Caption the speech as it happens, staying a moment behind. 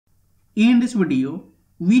In this video,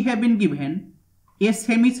 we have been given a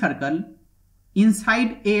semicircle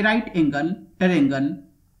inside a right angle triangle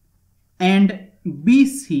and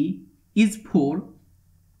BC is 4,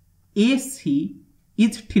 AC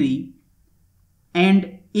is 3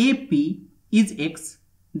 and AP is x.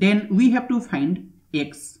 Then we have to find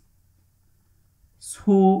x.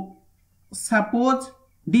 So suppose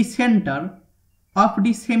the center of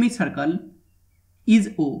the semicircle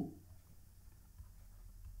is O.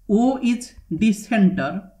 O is the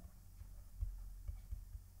center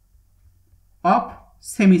of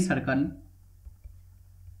semicircle.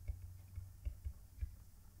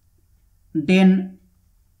 Then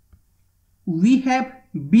we have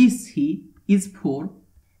BC is 4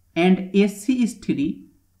 and AC is 3.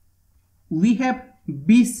 We have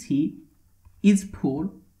BC is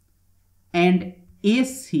 4 and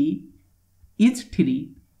AC is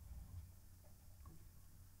 3.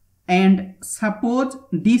 And suppose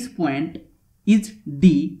this point is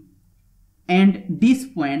D and this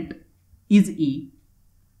point is E.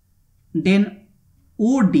 Then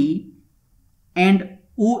OD and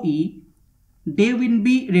OE, they will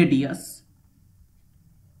be radius.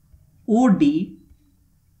 OD,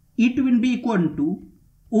 it will be equal to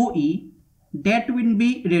OE, that will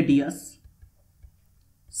be radius.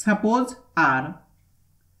 Suppose R,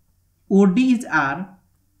 OD is R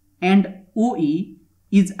and OE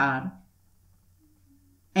is R.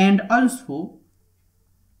 And also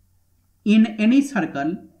in any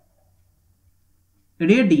circle,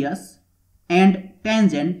 radius and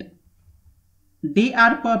tangent, they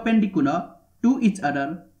are perpendicular to each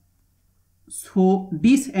other. So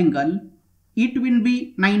this angle, it will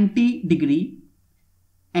be 90 degree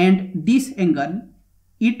and this angle,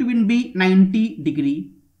 it will be 90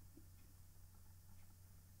 degree.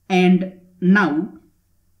 And now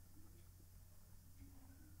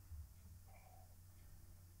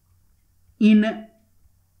in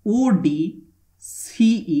ODCE,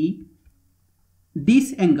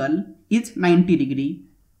 this angle is 90 degree,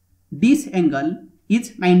 this angle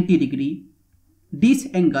is 90 degree, this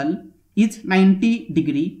angle is 90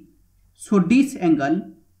 degree. So this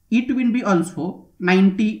angle, it will be also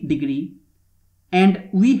 90 degree. And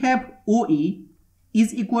we have OE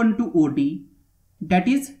is equal to OD, that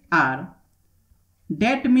is R.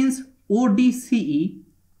 That means ODCE,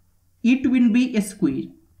 it will be a square.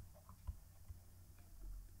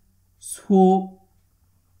 So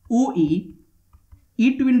OE,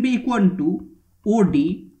 it will be equal to OD,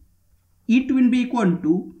 it will be equal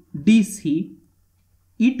to DC,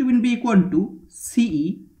 it will be equal to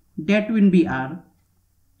CE, that will be R.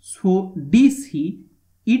 So DC,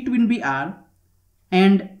 it will be R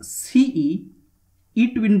and CE,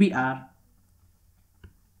 it will be R.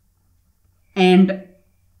 And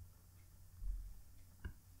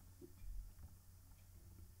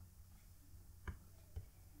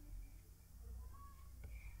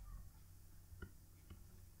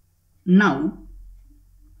now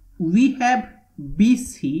we have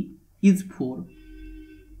BC is 4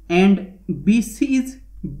 and BC is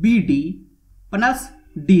BD plus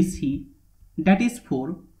DC, that is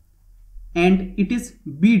 4, and it is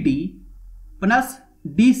BD plus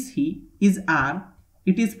DC is R,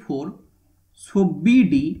 it is 4. So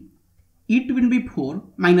BD, it will be 4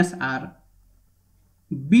 minus R.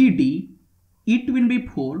 BD, it will be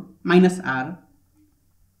 4 minus R.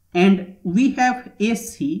 And we have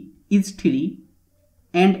AC is 3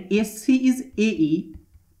 and AC is AE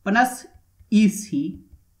plus EC,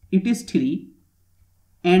 it is 3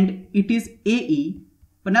 and it is AE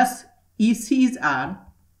plus EC is R,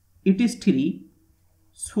 it is 3.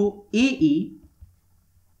 So AE,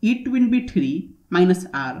 it will be 3 minus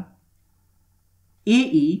R.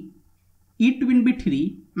 AE, it will be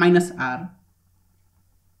 3 minus R.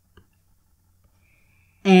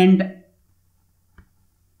 And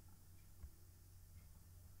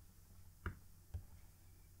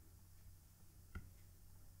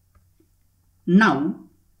now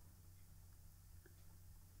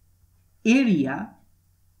area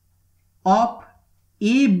of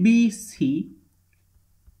ABC,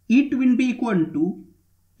 it will be equal to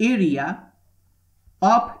area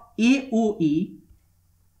of AOE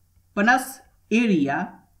plus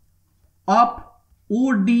area of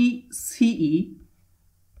ODCE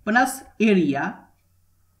plus area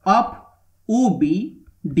of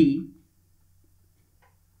OBD.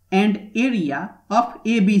 And area of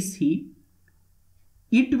ABC,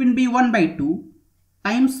 it will be 1 by 2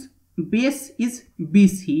 times base is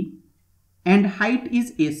BC and height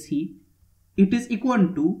is AC. It is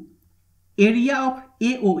equal to area of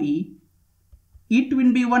AOE, it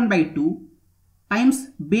will be 1 by 2 times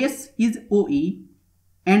base is OE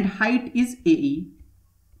and height is AE.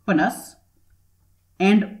 plus,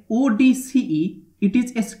 and ODCE, it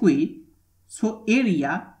is a square, so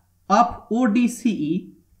area of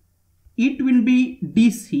ODCE, it will be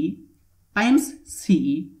DC times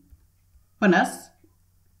CE, plus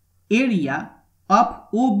area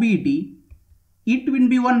of OBD, it will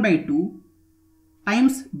be 1 by 2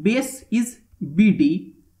 times base is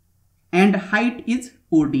BD and height is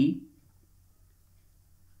OD,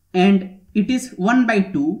 and it is 1 by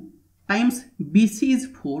 2 times BC is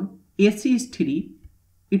 4, AC is 3,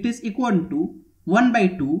 it is equal to 1 by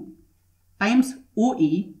 2 times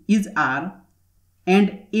OE is R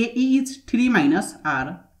and AE is 3 minus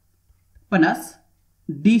R, plus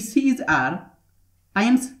DC is R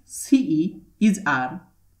times CE is R,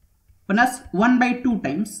 plus 1 by 2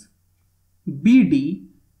 times BD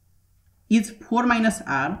is 4 minus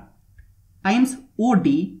R times OD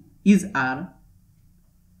is R.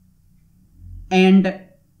 And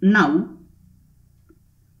now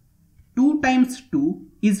 2 times 2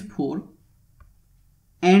 is 4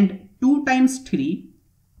 and 2 times 3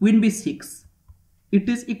 will be 6. It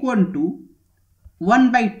is equal to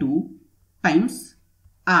 1 by 2 times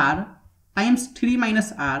R times 3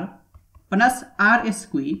 minus R plus R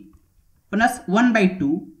square plus 1 by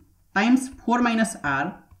 2 times 4 minus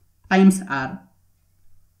R times R,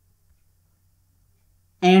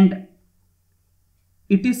 and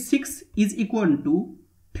it is 6 is equal to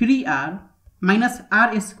 3R minus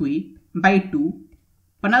R square by 2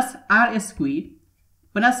 plus R square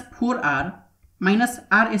plus 4R minus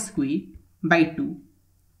R square by 2,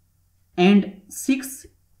 and 6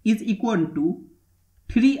 is equal to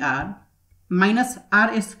 3R minus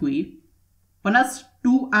R square plus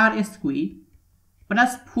 2R square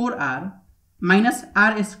plus 4R minus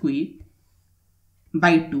R square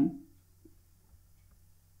by 2,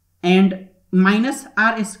 and minus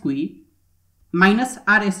R square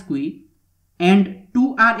and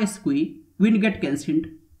 2R square will get cancelled,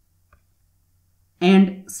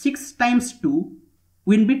 and 6 times 2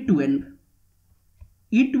 will be 12.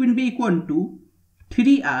 It will be equal to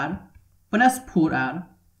 3R plus 4R.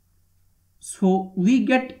 So we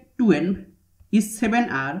get 12 is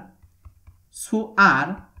 7R. So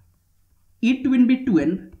R, it will be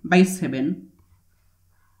 12 by 7.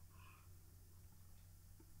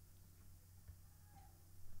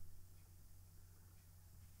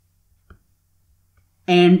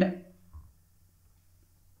 And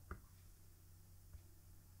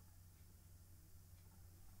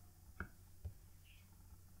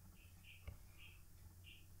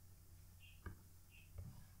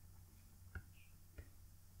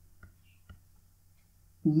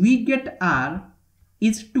we get R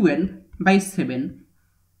is 12 by 7,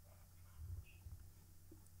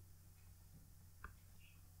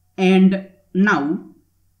 and now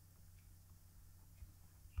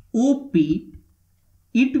OP,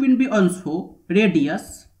 it will be also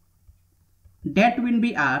radius, that will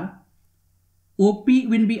be R, OP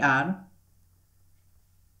will be R,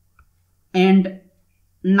 and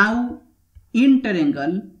now in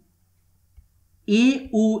triangle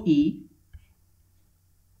AOE,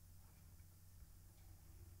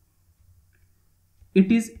 it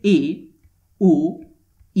is A, O,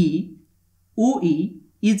 E, OE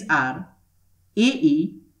is R,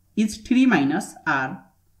 AE is 3 minus R,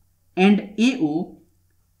 and AO,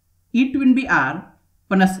 it will be R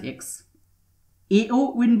plus X.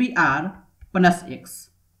 AO will be R plus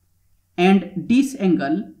X, and this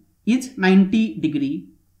angle is 90 degree.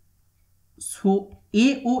 So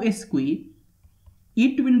AO square,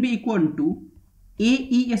 it will be equal to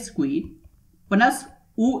AE square plus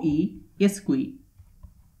OE square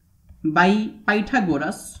by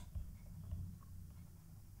Pythagoras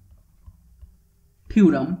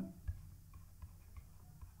theorem,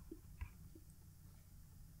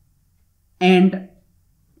 and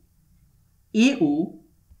AO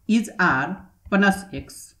is R plus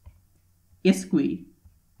X square,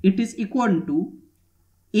 it is equal to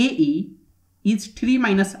AE is 3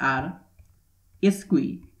 minus R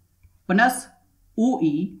square plus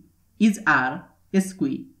OE is R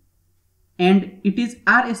square, and it is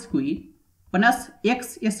R square plus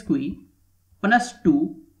X square plus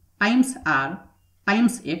 2 times R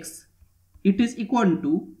times X, it is equal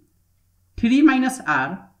to 3 minus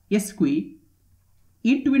R square,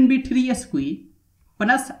 it will be 3 square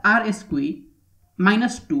plus R square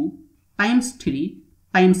minus 2 times 3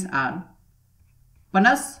 times R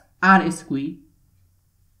plus R square,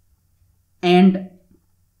 and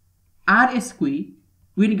R square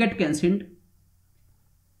will get cancelled.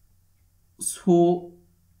 So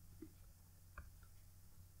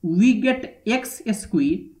we get X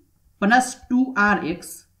square plus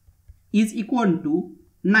 2RX is equal to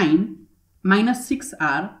 9 minus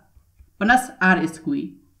 6r plus r square,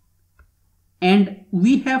 and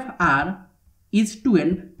we have r is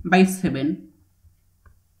 12 by 7.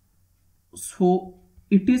 So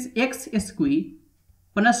it is x square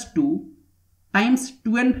plus 2 times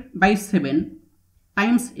 12 by 7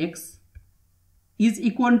 times x is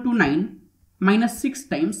equal to 9 minus 6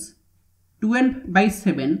 times 12 by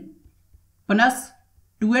 7 plus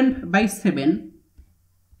 12 by 7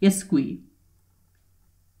 square,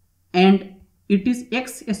 and it is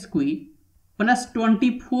x square plus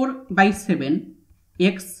 24 by 7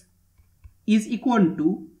 x is equal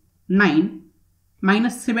to 9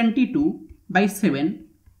 minus 72 by 7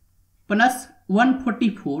 plus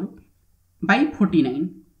 144 by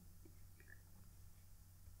 49,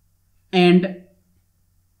 and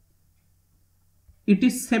it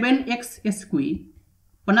is 7x square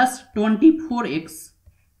plus 24x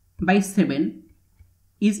by 7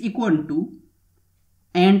 is equal to,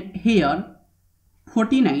 and here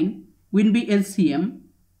 49 will be LCM,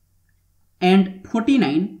 and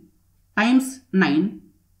 49 times 9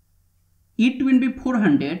 it will be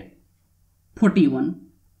 441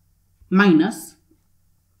 minus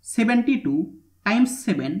 72 times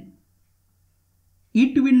 7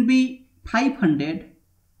 it will be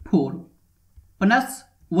 504 plus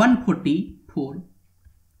 144,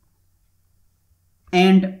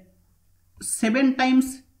 and 7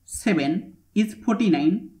 times 7 is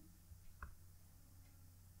 49,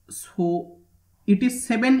 so it is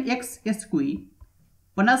 7x square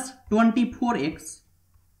plus 24x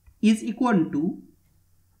is equal to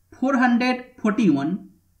 441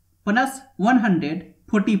 plus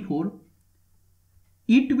 144,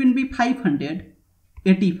 it will be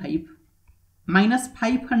 585 minus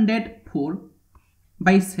 504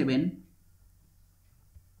 by 7,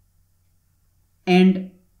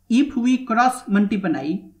 and if we cross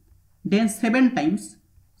multiply, then 7 times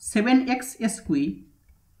 7x square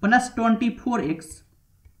plus 24x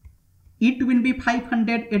it will be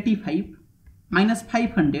 585 minus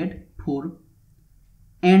 504,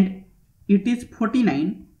 and it is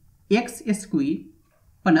 49x square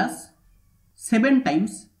plus 7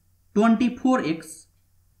 times 24x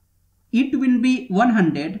it will be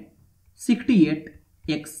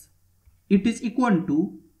 168x, it is equal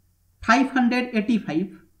to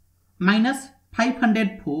 585 minus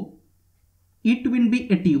 504 it will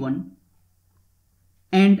be 81,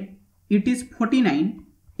 and it is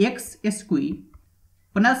 49x square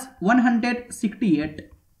plus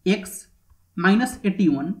 168x minus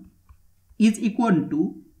 81 is equal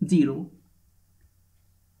to 0,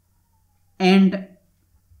 and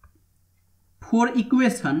for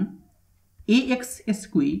equation ax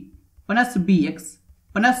square plus bx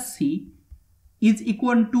plus c is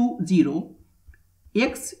equal to 0,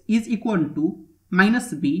 x is equal to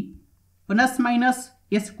minus b plus minus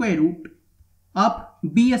square root of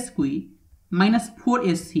b square minus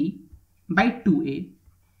 4ac by 2a,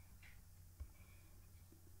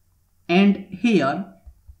 and here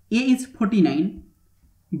a is 49,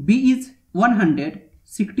 b is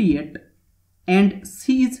 168, and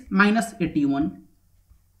c is minus 81.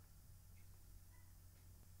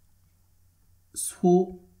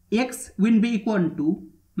 So x will be equal to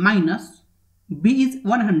minus b is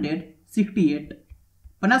 168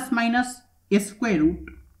 plus minus square root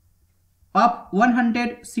of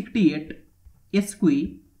 168 square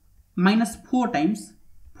minus 4 times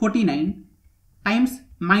 49 times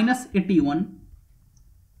minus 81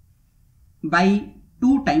 by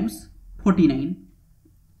 2 times 49,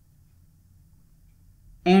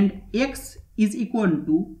 and x is equal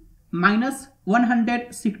to minus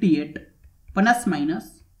 168 plus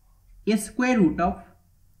minus square root of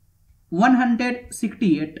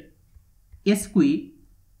 168 square,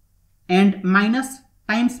 and minus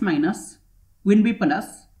times minus will be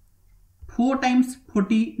plus 4 times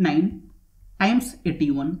 49 times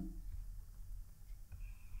 81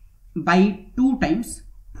 by 2 times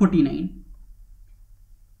 49,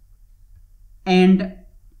 and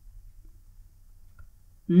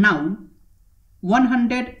now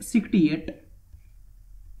 168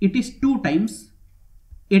 it is 2 times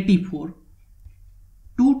 84,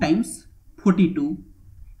 2 times 42,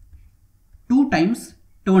 2 times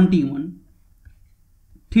 21,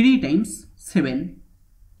 3 times 7.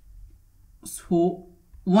 So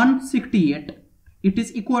 168 it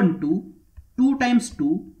is equal to 2 times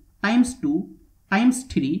 2 times 2 times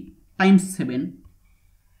 3 times 7.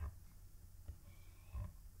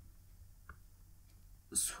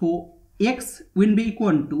 So x will be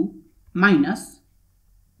equal to minus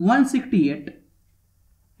 168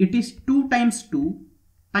 it is 2 times 2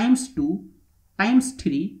 times 2 times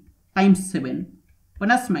 3 times 7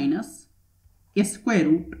 plus minus square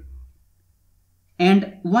root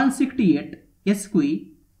and 168 square,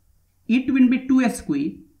 it will be 2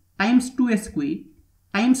 square times 2 square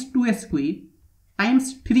times 2 square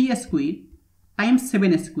times 3 square times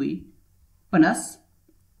 7 square plus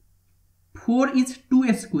 4 is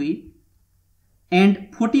 2 square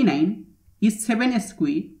and 49 is 7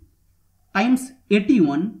 square times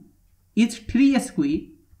 81 is 3 square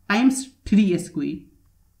times 3 square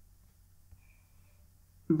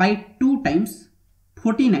by 2 times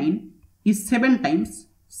 49 is 7 times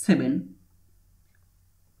 7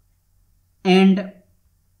 and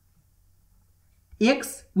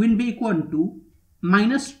x will be equal to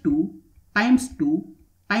minus 2 times 2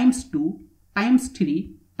 times 2 times 3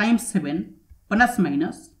 times 7 plus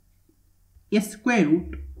minus a square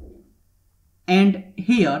root, and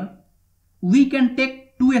here we can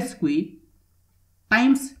take 2 square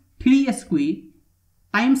times 3 square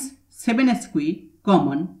times 7 square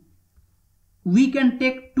common. We can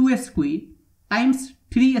take 2 square times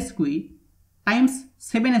 3 square times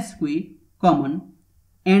 7 square common,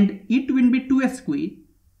 and it will be 2 square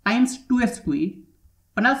times 2 square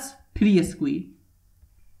plus 3 square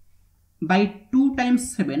by 2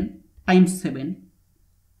 times 7 times 7.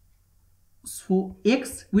 So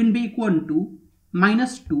x will be equal to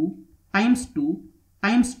minus 2 times 2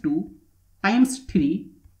 times 2 times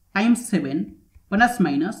 3 times 7 plus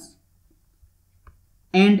minus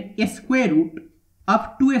and a square root of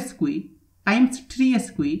 2 square times 3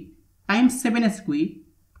 square times 7 square.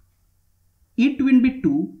 It will be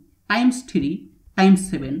 2 times 3 times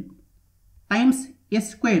 7 times a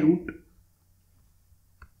square root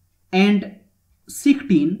and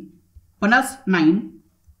 16 plus 9,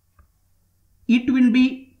 it will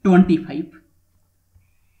be 25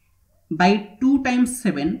 by 2 times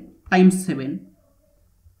 7 times 7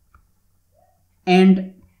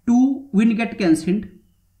 and 2 will get cancelled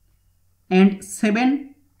and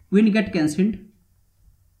 7 will get cancelled.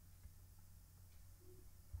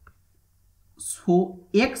 So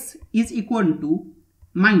x is equal to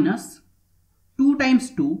minus 2 times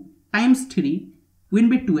 2 times 3 will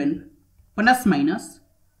be 12 plus minus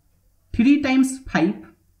 3 times 5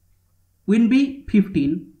 will be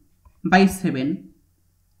 15 by 7.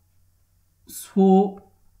 So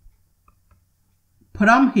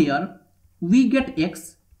from here we get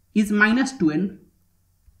x is minus 12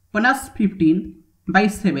 plus 15 by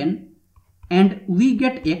 7 and we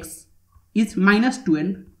get x is minus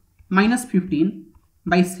 12 minus 15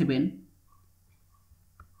 by 7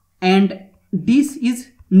 and this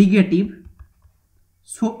is negative,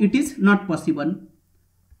 so it is not possible,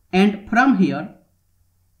 and from here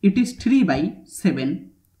it is 3 by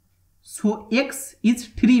 7, so x is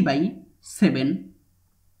 3 by 7.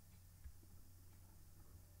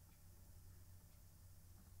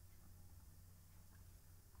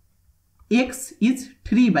 X is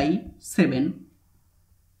 3 by 7.